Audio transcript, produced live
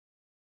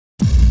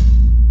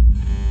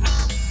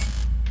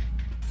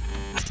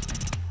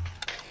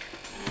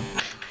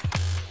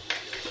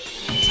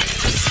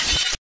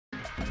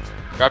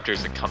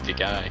Raptor's a comfy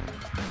guy.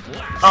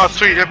 Oh,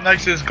 sweet. Up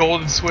next is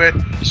Golden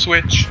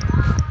Switch.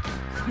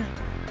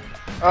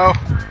 Oh,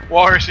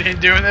 Walrus, you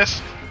ain't doing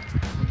this?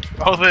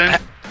 Oh, then.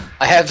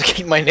 I have to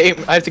keep my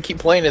name. I have to keep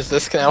playing as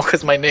this now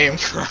because my name.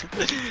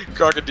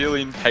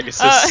 Crocodilian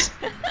Pegasus.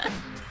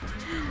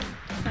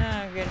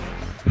 Oh goodness.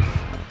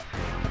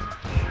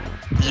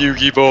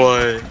 Yugi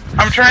boy.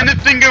 I'm trying to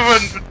think of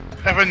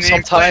a name.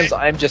 Sometimes play.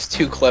 I'm just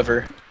too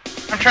clever.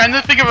 I'm trying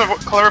to think of a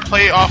clever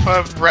play off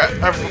of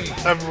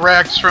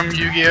Rex from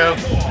Yu-Gi-Oh!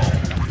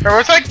 Or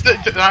what's like the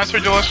dinosaur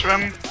duelist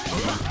from?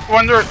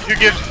 Wonder who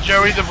gives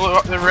Joey the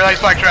red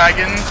ice black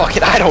dragon. Fuck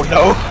it, I don't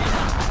know.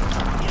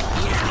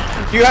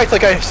 You act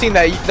like I've seen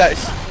an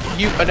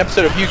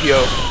episode of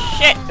Yu-Gi-Oh!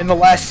 Shit. In the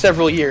last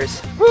several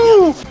years.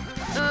 Woo!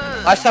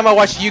 Last time I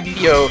watched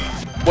Yu-Gi-Oh!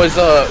 Was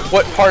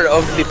what part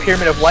of the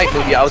Pyramid of Light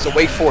movie I was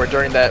awake for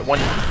during that one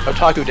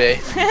Otaku Day.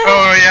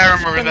 Oh yeah, I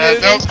remember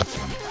that. That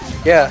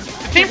was, Yeah.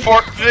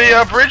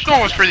 the original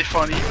was pretty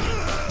funny.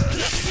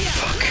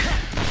 Fuck.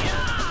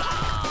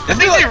 Didn't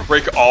they like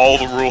break all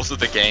the rules of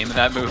the game in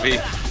that movie?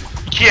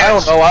 Yes. I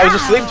don't know, I was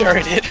asleep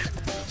during it.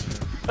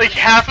 Like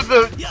half of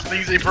the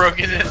things they broke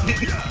in it.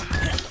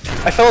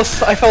 I fell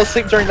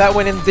asleep during that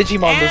one in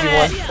Digimon movie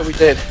one that we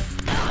did.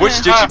 Which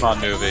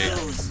Digimon movie?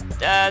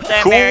 The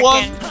Cool American.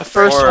 one? The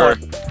first one.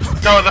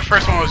 No, the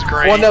first one was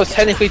great. One that was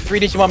technically 3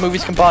 Digimon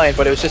movies combined,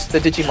 but it was just the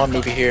Digimon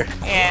movie here.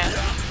 Yeah.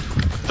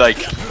 Like,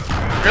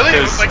 Really?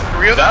 It was like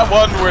 3 of them? that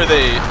one where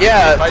they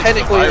fight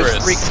technically the it was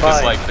virus 3 is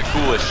combined. like the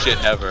coolest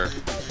shit ever.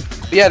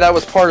 Yeah, that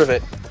was part of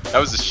it. That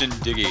was a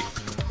Shindiggy.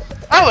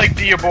 I like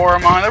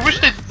Diaboromon. I wish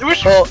it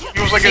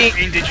was like a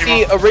green Digimon.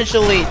 See,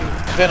 originally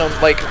Venom,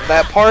 like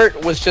that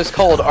part was just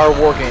called Our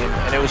War Game,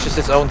 and it was just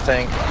its own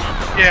thing.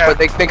 Yeah. But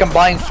they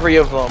combined 3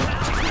 of them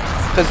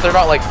because they're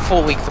not like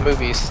full length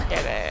movies.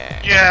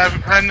 Yeah,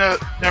 I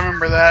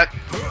remember that.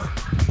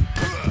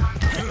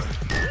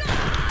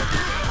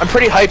 I'm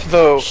pretty hyped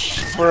though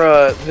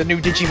for the new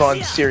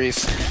Digimon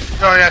series.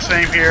 Oh yeah,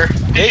 same here.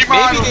 Maybe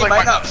Digimon was they like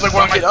might not like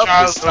one of fuck my it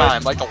up this childhood.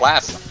 time, like the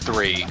last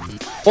 3.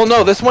 Well,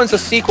 no, this one's a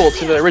sequel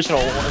to the original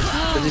one,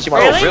 the Digimon.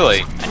 Oh,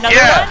 really? Another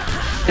Yeah. one?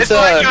 It's You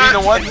a mean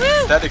the one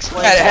that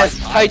explains yeah, it has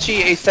why-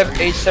 Taichi age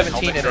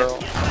 17 in it. girl.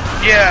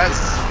 Yes,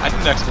 I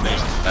need an explanation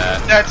for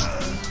that. that's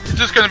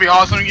just gonna be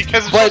awesome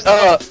because it's But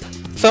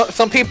just,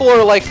 some people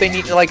are like they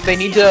might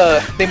need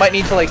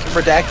to like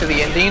redact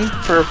the ending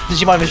for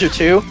Digimon Adventure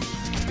 2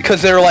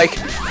 because they're like,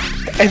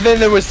 and then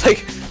there was like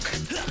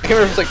I can't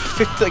remember if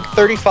it was like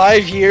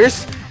 35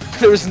 years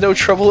there was no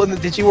trouble in the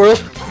Digi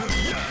world.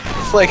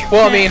 It's like,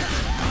 well, I mean,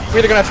 we're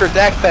either gonna have to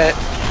redact that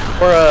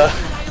or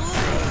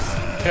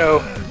you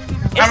know.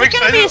 Is it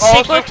gonna be a excited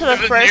sequel also to the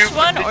for the first new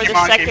one or the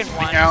Digimon second game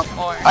one? coming out.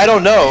 Or I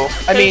don't know.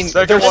 I mean,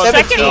 Second they're one- the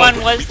 17. second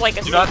one was like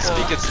a Do not sequel.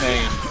 speak its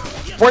name.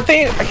 Weren't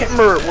they? I can't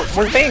remember.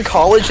 Weren't they in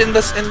college in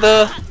this in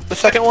the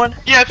second one?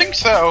 yeah, I think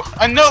so.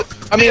 I know.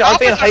 I mean, the aren't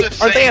they in outfits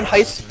high? are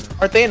the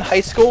Aren't they in high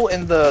school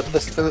in the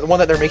one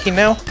that they're making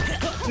now?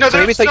 No, So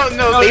maybe it's like-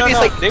 maybe it's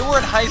like- they were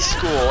in high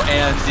school,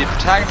 and the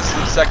protagonists of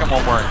the second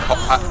one were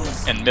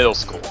in middle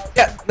school.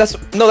 Yeah, that's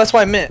what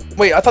I meant.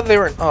 Wait, I thought they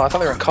were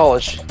in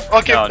college.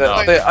 Okay, No, no.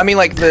 I mean,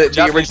 like the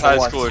Japanese original high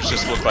ones. schoolers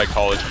just look like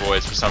college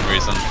boys for some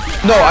reason.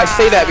 No, I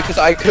say that because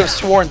I could have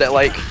sworn that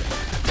like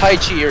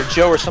Taichi or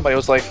Joe or somebody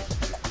was like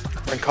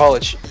in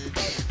college.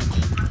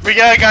 we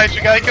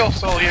gotta kill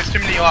Soul. He has too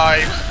many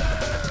lives.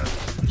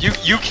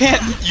 You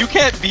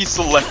can't be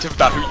selective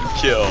about who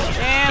you kill.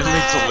 Damn it.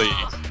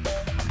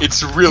 Mentally,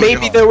 it's really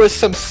Maybe hard. there was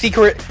some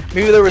secret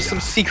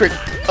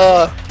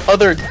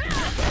other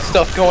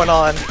stuff going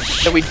on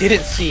that we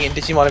didn't see in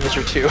Digimon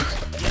Adventure 2.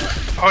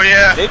 Oh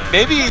yeah.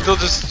 Maybe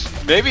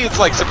it's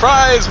like,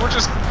 surprise, we're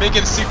just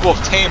making a sequel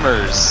of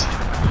Tamers.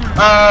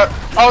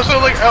 Also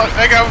like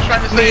I was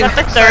trying to say. Is that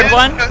the third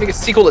one? I think it's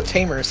a sequel to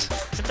Tamers.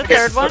 Is it the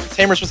third one?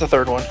 Tamers was the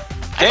third one.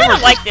 I kind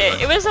of liked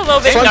it. It was a little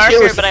bit Frontier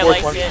darker, was the but I fourth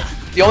liked one. it.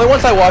 The only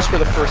ones I watched were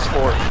the first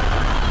 4. Oh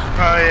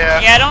yeah.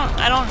 Yeah,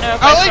 I don't know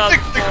if I I like saw the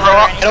four grow or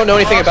up. I don't know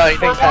anything about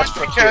anything past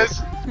Frontier.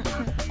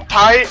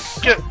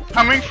 because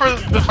coming for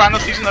the final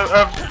season of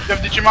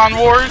Digimon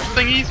Wars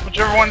thingies,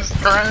 whichever one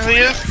currently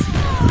is.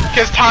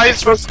 Because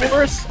Ty's Wars?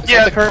 Is Yeah.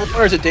 that the current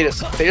one, or is it Data?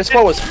 Data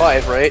Squad was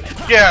 5, right?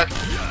 yeah.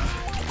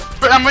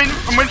 But I'm waiting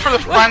for the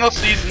final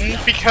season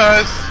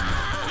because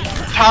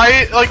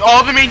Ty, like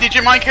all the main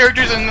Digimon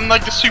characters and then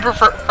like the super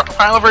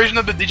final version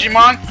of the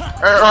Digimon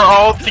are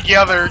all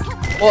together.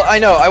 Well, I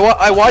know.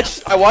 I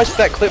watched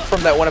that clip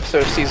from that one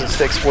episode of season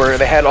 6 where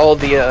they had all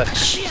the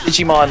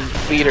Digimon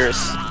leaders.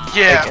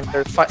 Yeah.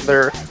 Like, in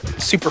their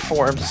super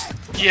forms.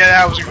 Yeah,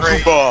 that was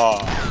great. Bah.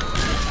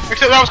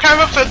 Except I was kind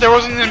of upset there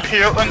wasn't an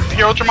Imperial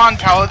Dramon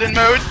Paladin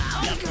mode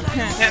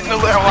in the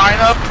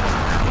lineup.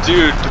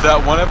 Dude,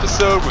 that one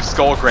episode with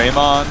Skull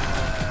Greymon,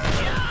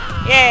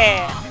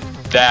 Yeah.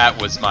 that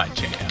was my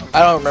jam.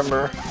 I don't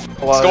remember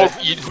a lot Skull, of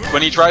it.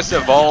 when he tries to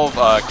evolve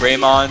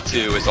Greymon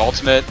to his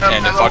ultimate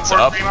and it fucks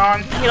up.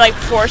 Greymon, He like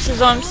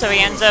forces him, so he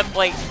ends up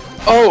like.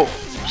 Oh,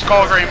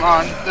 Skull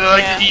Greymon, the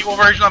Yeah. evil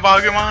version of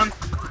Agumon,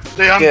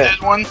 the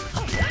undead one.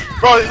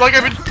 Well, like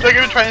I've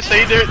been trying to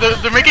say,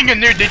 they're making a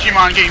new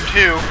Digimon game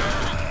too.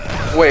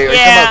 Wait, are you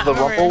Yeah, talking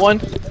about the Rumble one?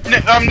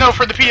 No,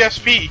 for the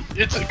PSP.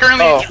 It's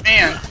currently in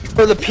Japan.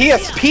 For the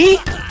PSP?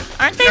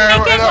 Aren't they No,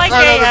 making no, like no,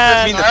 no,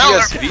 I mean a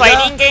the PS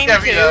fighting game Yeah,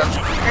 too?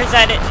 Vita. Or is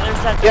that it? Or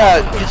is that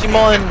Yeah,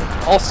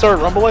 Digimon All-Star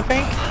Rumble, I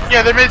think?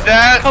 Yeah, they made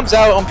that. Comes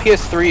out on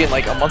PS3 in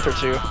like a month or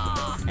two.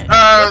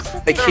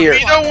 The here.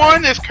 Vita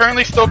one is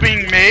currently still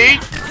being made,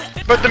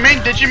 but the main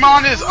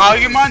Digimon is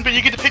Agumon, but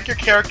you get to pick your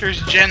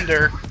character's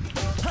gender.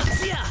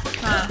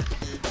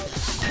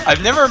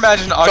 I've never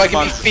imagined So I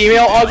can be Agumon.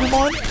 female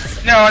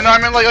Agumon? No,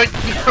 I mean like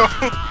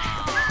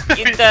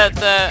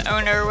the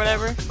owner or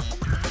whatever?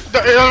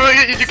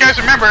 you guys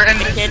remember in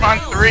Digimon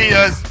 3,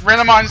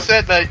 Renamon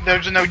said that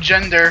there's no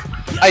gender.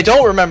 I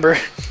don't remember.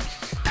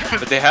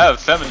 But they have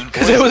feminine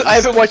Because voices. I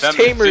haven't watched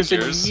feminine Tamers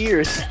figures. in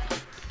years.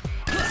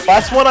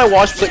 Last one I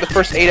watched was like the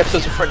first 8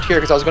 episodes of Frontier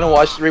because I was gonna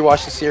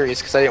rewatch the series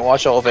because I didn't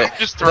watch all of it.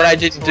 Just But I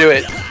didn't do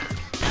it.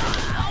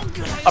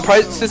 I'll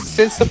probably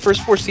since the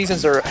first 4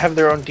 seasons have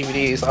their own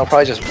DVDs, I'll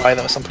probably just buy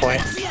them at some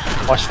point.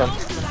 Watch them.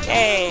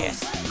 Hey.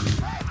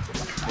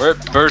 We're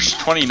at verse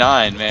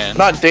 29, man.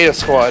 Not Data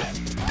Squad.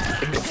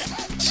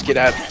 Just get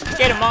out.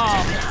 Get them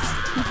all.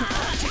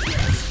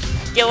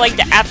 Get like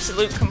the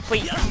absolute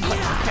complete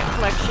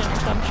collection or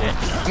some shit.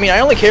 I mean, I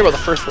only care about the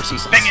first 4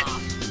 seasons. Dang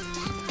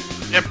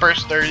it. Yeah,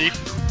 burst 30.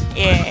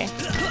 Yeah.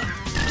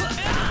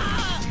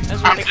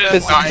 Those were I'm the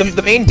just good ones.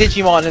 The main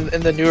Digimon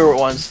in the newer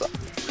ones,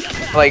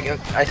 like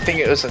I think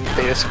it was in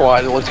Data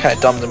Squad. It looked kind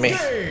of dumb to me.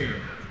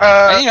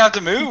 I didn't have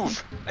to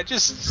move. I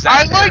just sat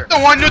I there. like the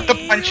one with the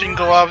punching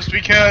gloves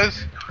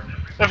because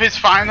of his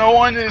final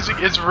one is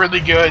really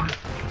good.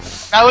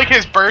 Not like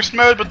his burst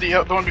mode, but the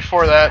one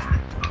before that.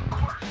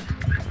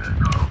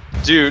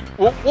 Dude,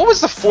 what was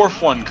the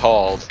 4th one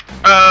called?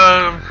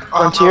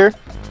 Frontier.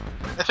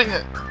 I think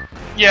that.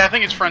 Yeah, I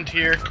think it's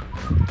Frontier,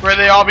 where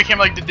they all became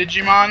like the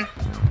Digimon.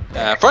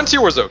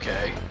 Frontier was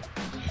okay.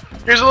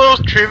 Here's a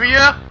little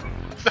trivia: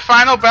 the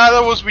final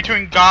battle was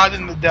between God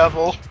and the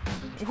Devil.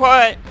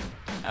 What?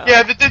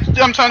 Yeah,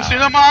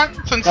 Sansunamon.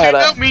 Sansuno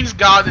that. means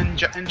God in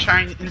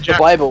Chinese. In The Japanese.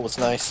 Bible was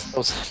nice.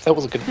 That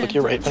was a good book.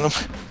 You're right, Venom.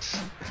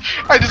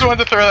 I just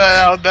wanted to throw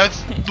that out.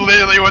 That's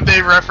literally what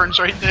they reference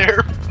right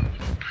there.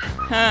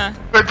 Huh.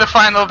 With the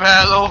final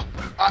battle.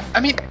 I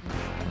mean,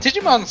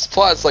 Digimon's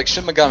plot is like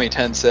Shin Megami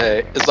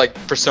Tensei. It's like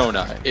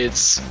Persona.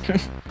 It's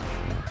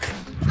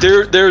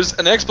there's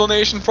an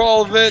explanation for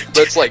all of it, but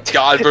it's like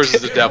God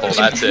versus the devil.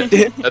 That's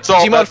it. That's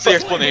all. Digimon That's the Fro-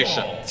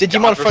 explanation.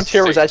 Digimon God versus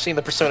Frontier was Satan. actually in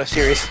the Persona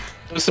series.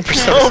 It was the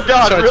Persona, Oh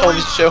God, Persona really?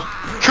 television show.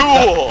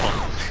 Cool.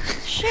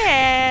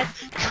 Shit.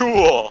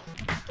 Cool.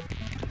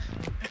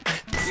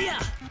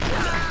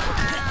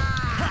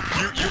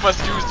 You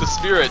must use the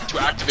spirit to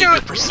activate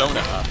your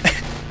persona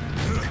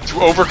to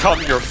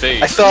overcome your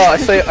fate. I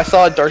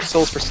saw a Dark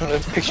Souls Persona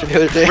picture the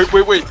other day.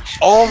 Wait.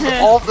 All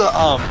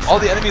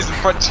the enemies in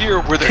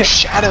Frontier were their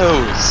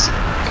shadows.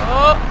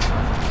 Oh.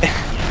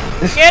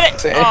 Get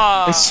it. And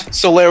Aw.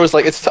 Solaire was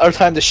like, "It's our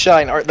time to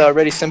shine. Art thou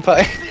ready, senpai?"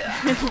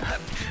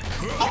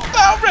 Art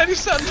thou ready,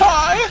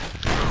 senpai?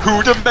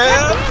 Who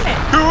demand?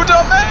 Who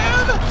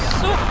demand?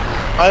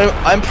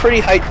 I'm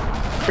pretty hyped,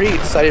 pretty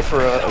excited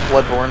for a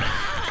Bloodborne.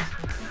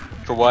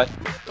 For what?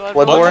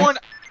 Bloodborne?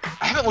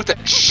 I haven't looked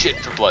at shit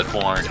for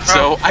Bloodborne,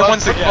 so I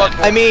once again.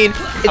 I mean,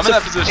 I'm in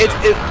that position.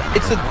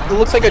 it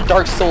looks like a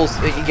Dark Souls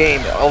game,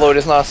 although it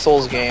is not a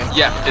Souls game.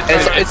 Yeah,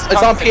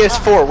 It's on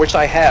PS4, which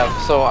I have,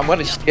 so I'm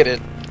gonna just get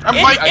it.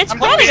 It's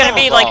probably gonna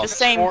be like the PS4,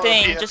 same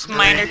thing, just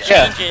minor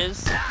Yeah.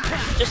 changes.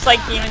 Just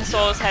like Demon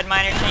Souls had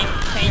minor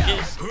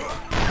changes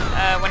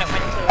when it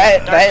went to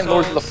That Dark and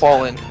Lords of the Souls.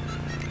 Fallen.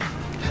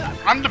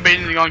 I'm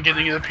debating on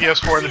getting the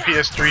PS4 and the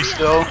PS3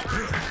 still.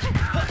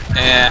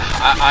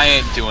 I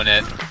ain't doing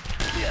it.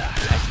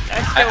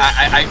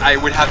 I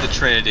would have the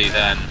Trinity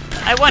then.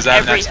 I want 'Cause I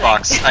have an everything.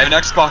 Xbox. I have an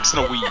Xbox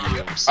and a Wii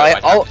U, so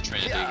I'd I'll- have the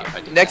Trinity if I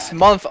did. Next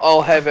month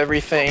I'll have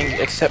everything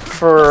except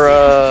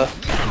for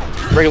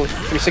regular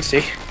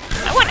 360.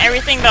 I want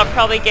everything, but I'll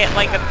probably get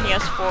like a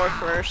PS4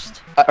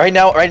 first. Right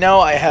now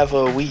I have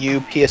a Wii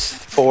U,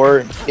 PS4,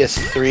 and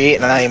PS3,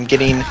 and I am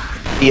getting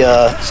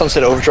the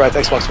Sunset Overdrive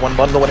Xbox One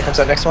bundle when it comes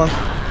out next month.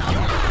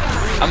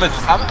 I'm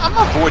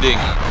avoiding.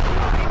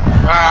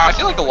 I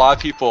feel like a lot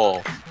of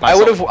people. I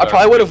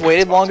probably would have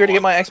waited longer to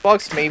get my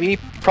Xbox, maybe,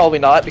 probably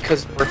not,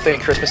 because birthday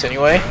and Christmas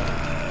anyway.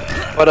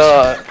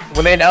 But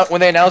when they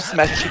announced the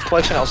Master Chief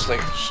Collection, I was just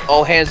like,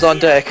 all hands on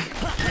deck.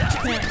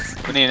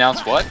 When they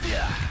announced what?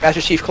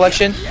 Master Chief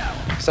Collection,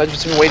 because I've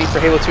just been waiting for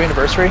Halo 2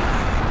 Anniversary.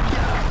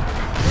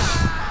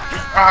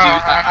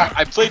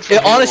 I played for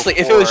Yeah, Halo honestly, if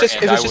it 4 was just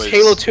and I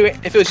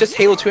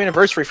Halo 2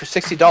 Anniversary for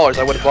 $60,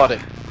 I would have bought it.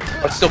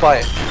 I'd still buy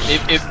it.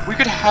 If we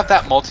could have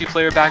that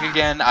multiplayer back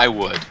again, I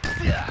would.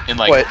 In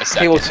like What? a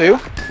second. Halo 2?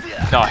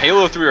 No,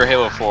 Halo 3 or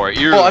Halo 4.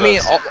 Either Well, of I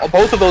mean, those.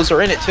 both of those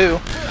are in it too.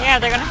 Yeah,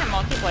 they're gonna have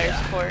multiplayer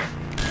support.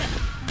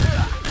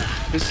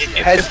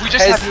 If we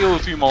just have Halo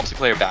 3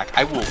 multiplayer back,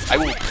 I will.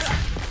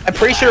 I'm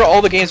pretty sure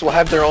all the games will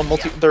have their own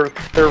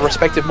their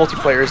respective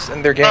multiplayers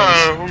in their games.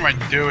 What am I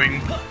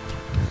doing?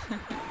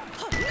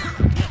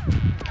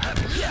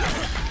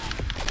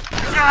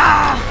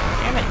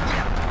 Damn it.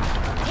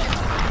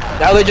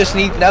 Now they just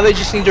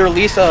need to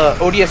release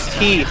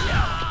ODST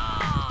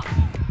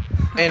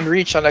and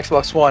Reach on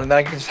Xbox One, and then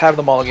I can just have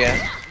them all again.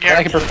 And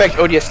I can perfect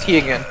ODST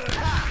again.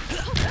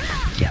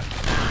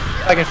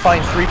 I can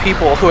find 3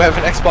 people who have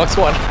an Xbox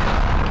One.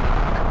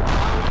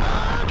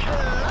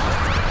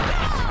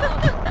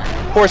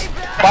 Of course,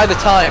 by the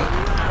time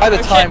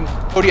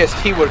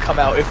ODST would come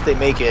out, if they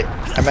make it,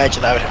 I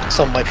imagine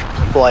some of my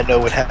people I know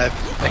would have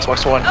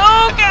Xbox One.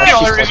 Oh god! The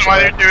only reason why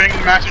they're doing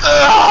the Master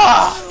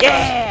Chief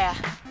Yeah!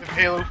 of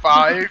Halo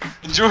 5.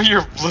 Enjoy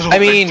your little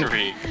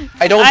victory.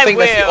 I don't think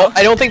will.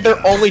 I don't think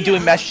they're only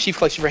doing Master Chief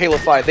Collection for Halo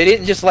 5. They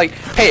didn't just like,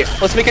 hey,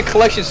 let's make a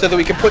collection so that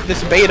we can put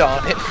this beta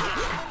on it.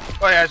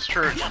 Oh yeah, it's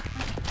true.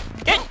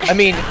 I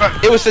mean,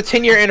 it was the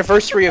 10-year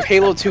anniversary of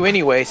Halo 2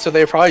 anyway, so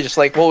they're probably just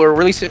like, well, we're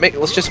releasing it.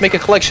 Let's just make a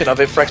collection of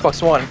it for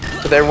Xbox One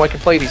so that everyone can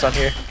play these on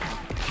here.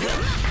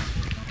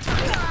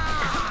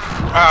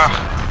 Ah,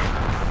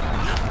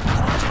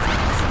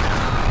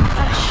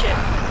 shit.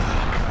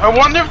 I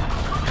wonder.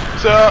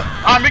 So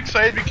I'm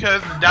excited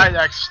because the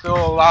Didact's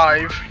still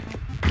alive.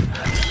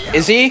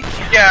 Is he?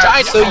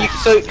 Yeah.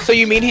 So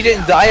you mean he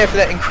didn't die after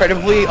that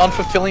incredibly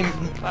unfulfilling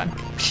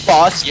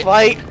boss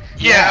fight?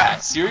 Yeah.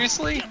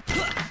 Seriously?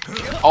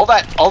 All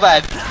that.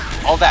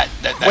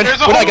 When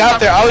I got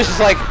there, I was just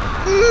like,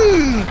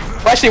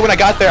 Well, actually, when I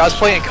got there, I was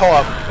playing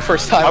co-op the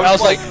first time. I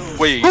was like,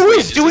 wait, who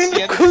is doing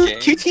the the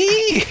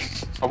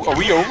QTE? Are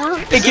we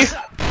over?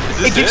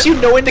 It gives you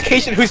no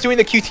indication who's doing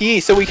the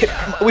QTE, so we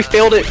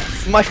failed it.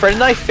 My friend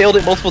and I failed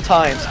it multiple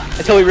times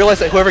until we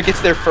realized that whoever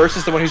gets there first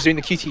is the one who's doing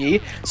the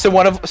QTE. So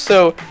one of us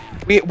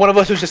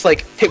was just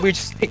like, we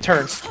just take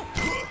turns.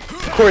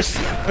 Of course,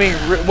 I mean,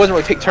 it wasn't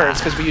really take turns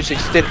because we usually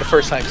just did it the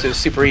first time, so it was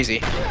super easy.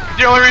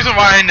 The only reason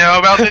why I know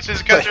about this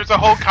is because there's a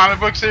whole comic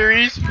book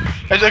series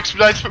that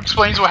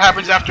explains what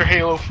happens after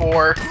Halo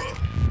 4.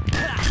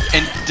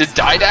 And did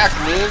Didac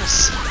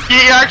lives?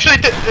 He actually,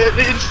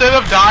 instead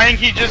of dying,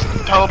 he just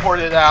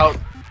teleported out.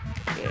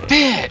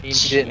 Bitch!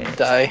 He didn't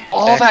die.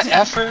 All that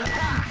effort.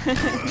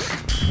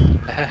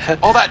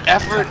 All that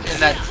effort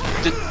and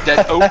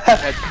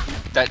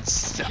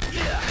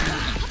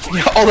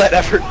all that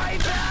effort.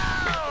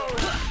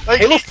 Like,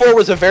 Halo 4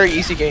 was a very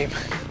easy game.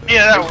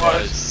 Yeah, that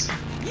was.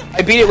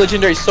 I beat it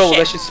Legendary Soul.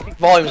 That should speak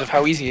volumes of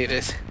how easy it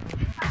is.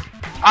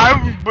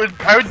 I would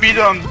beat it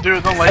on Legendary.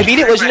 I beat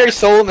it Legendary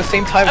Soul in the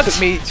same time it took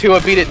me to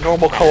beat it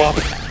normal co-op.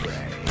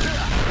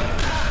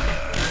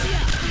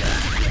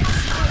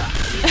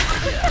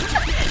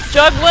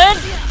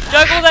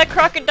 Juggle that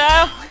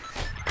crocodile.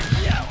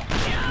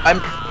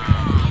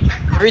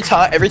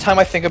 Every time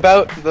I think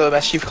about the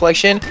Master Chief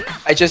Collection,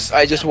 I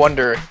just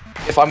wonder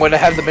if I'm going to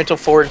have the mental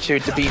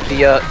fortitude to beat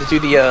the do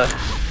the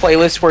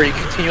playlist where you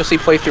continuously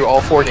play through all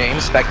 4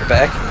 games back to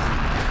back.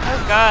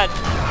 Oh god.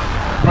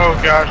 Oh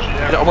gosh,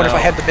 yeah. I wonder if I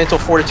have the mental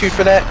fortitude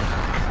for that.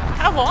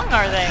 How long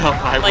are they?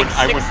 I Like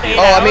wouldn't 6 to be 8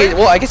 able- Oh, I hours? mean,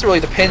 well, I guess it really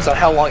depends on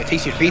how long it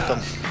takes you to beat them.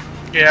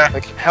 Yeah.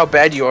 Like how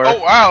bad you are. Oh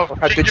wow. Or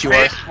how good you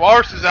are.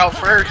 Walrus is out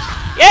first.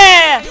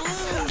 Yeah!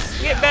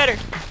 Get better.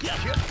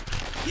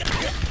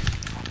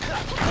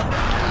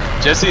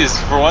 Jesse is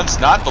for once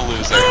not the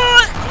loser.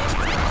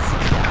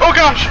 Oh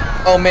gosh.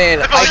 Oh man,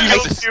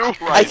 Jesus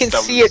I can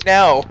Christ, see it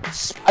now.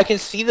 I can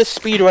see the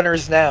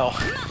speedrunners now.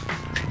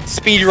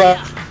 Speedrun.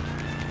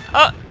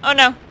 Oh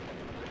no.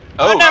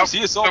 Oh, no.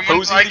 see us all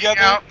Someone's posing lighting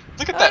together? out.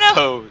 Look at Oh, that no.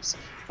 pose.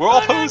 We're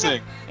all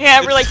posing. Yeah,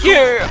 we're like,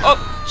 here. Oh,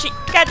 shit.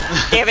 God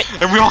damn it.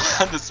 And we all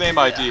had the same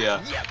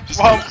idea. Just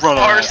Well, run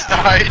Walrus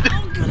around. died.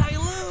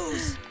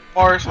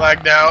 Walrus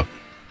lagged out.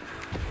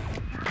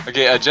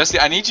 Okay, Jesse,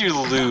 I need you to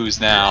lose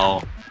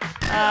now.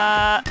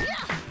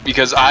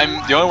 Because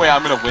the only way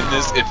I'm gonna win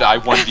this is if I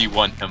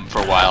 1v1 him for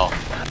a while.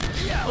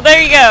 Well,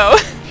 there you go.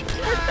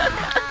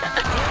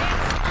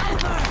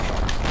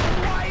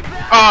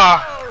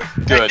 Ah.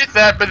 I Good. did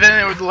that, but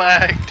then it would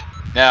lagged.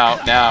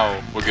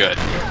 Now we're good.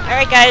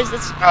 Alright, guys,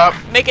 let's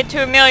make it to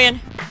 1 million.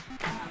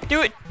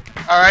 Do it.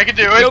 Alright, I can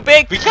do it. Go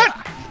big. We can't.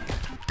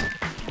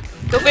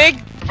 Go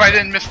big. If I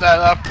didn't miss that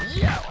up.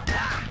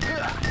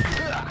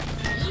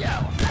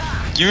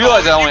 You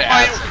realize I only You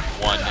ask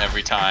might- like 1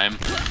 every time.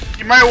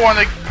 You might want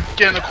to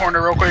get in the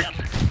corner real quick.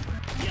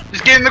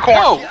 Just get in the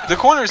corner. No, the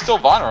corner is still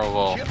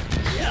vulnerable.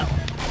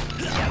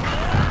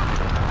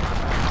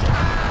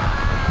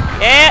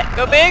 Yeah,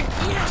 go big.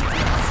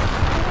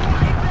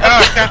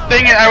 Oh, gosh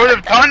dang it, I would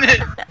have done it.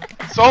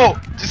 So,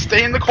 just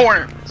stay in the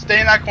corner. Stay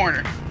in that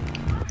corner.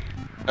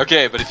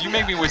 Okay, but if you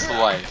make me waste a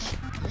life.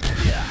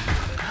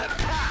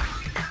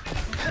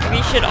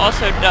 We should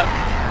also duck.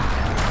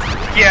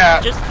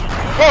 Yeah. Just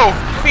Whoa!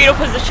 fetal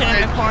position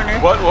in the corner.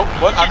 What?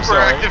 I'm Super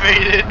sorry.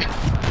 activated.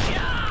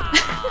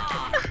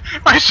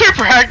 I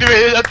super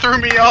activated, that threw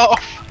me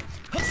off.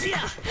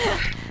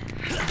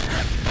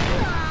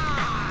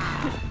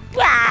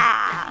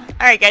 Wow.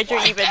 Alright, guys, you're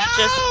even.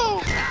 Just.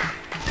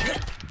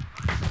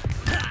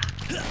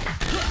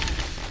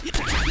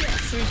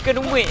 Who's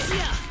gonna win?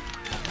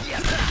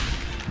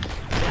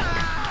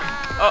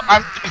 Oh,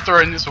 I'm just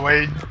throwing this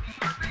away.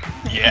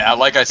 Yeah,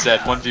 like I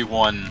said,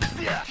 1v1.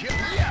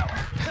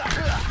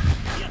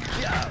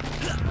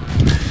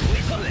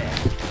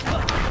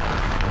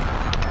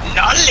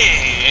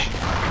 Dolly!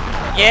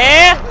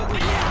 Yeah!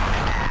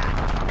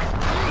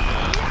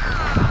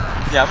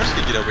 Yeah, I'm just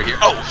gonna get over here.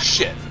 Oh,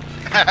 shit.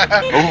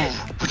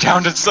 Oh, we're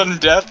down to sudden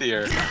death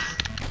here.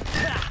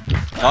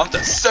 Not the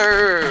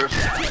serve.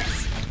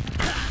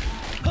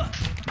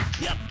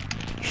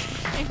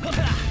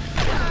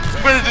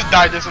 But it just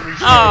died this week.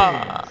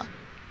 Aww.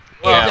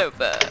 Yeah. It's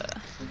over.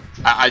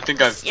 I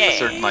think I've Yeah.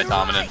 asserted my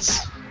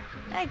dominance.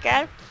 I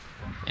got it.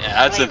 Yeah,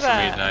 that's it for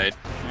me tonight.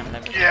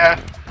 Yeah.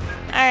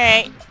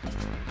 Alright.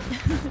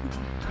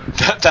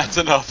 That's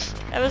enough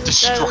That was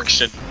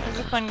destruction. That was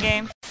a fun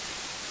game.